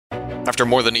After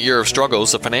more than a year of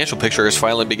struggles, the financial picture is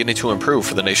finally beginning to improve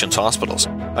for the nation's hospitals.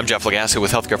 I'm Jeff Lagasse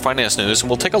with Healthcare Finance News, and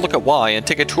we'll take a look at why and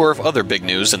take a tour of other big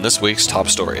news in this week's top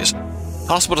stories.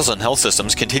 Hospitals and health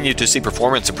systems continue to see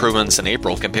performance improvements in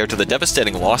April compared to the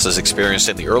devastating losses experienced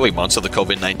in the early months of the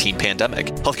COVID-19 pandemic.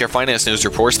 Healthcare Finance News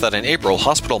reports that in April,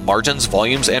 hospital margins,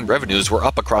 volumes, and revenues were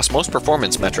up across most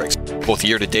performance metrics, both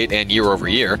year-to-date and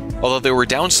year-over-year, although they were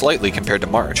down slightly compared to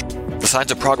March. The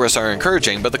signs of progress are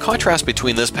encouraging, but the contrast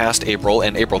between this past April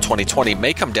and April 2020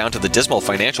 may come down to the dismal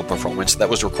financial performance that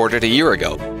was recorded a year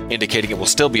ago, indicating it will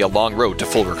still be a long road to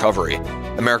full recovery.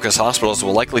 America's hospitals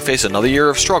will likely face another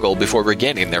year of struggle before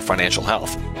regaining their financial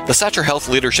health. The Satcher Health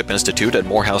Leadership Institute at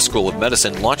Morehouse School of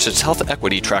Medicine launched its Health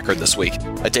Equity Tracker this week,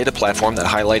 a data platform that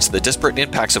highlights the disparate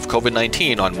impacts of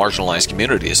COVID-19 on marginalized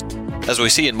communities. As we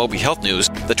see in Moby Health News,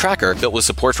 the tracker, built with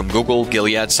support from Google,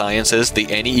 Gilead Sciences,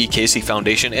 the Annie E. Casey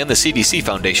Foundation, and the CDC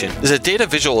Foundation, is a data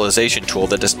visualization tool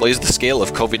that displays the scale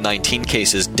of COVID-19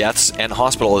 cases, deaths, and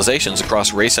hospitalizations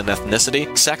across race and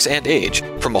ethnicity, sex, and age,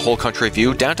 from a whole country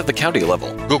view down to the county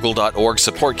level. Google.org's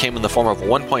support came in the form of a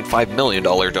 $1.5 million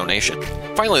donation.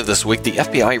 Finally this week, the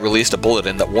FBI released a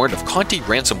bulletin that warned of Conti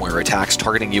ransomware attacks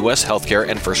targeting U.S. healthcare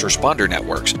and first responder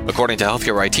networks. According to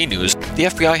Healthcare IT News, the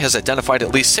FBI has identified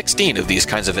at least 16 of these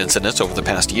kinds of incidents over the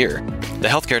past year. The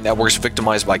healthcare networks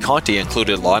victimized by Conti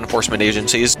included law enforcement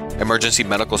agencies, emergency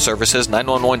medical services,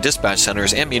 911 dispatch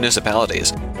centers, and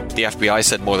municipalities. The FBI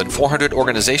said more than 400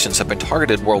 organizations have been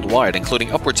targeted worldwide,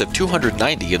 including upwards of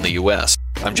 290 in the U.S.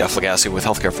 I'm Jeff Lagasse with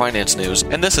Healthcare Finance News,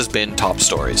 and this has been Top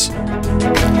Stories.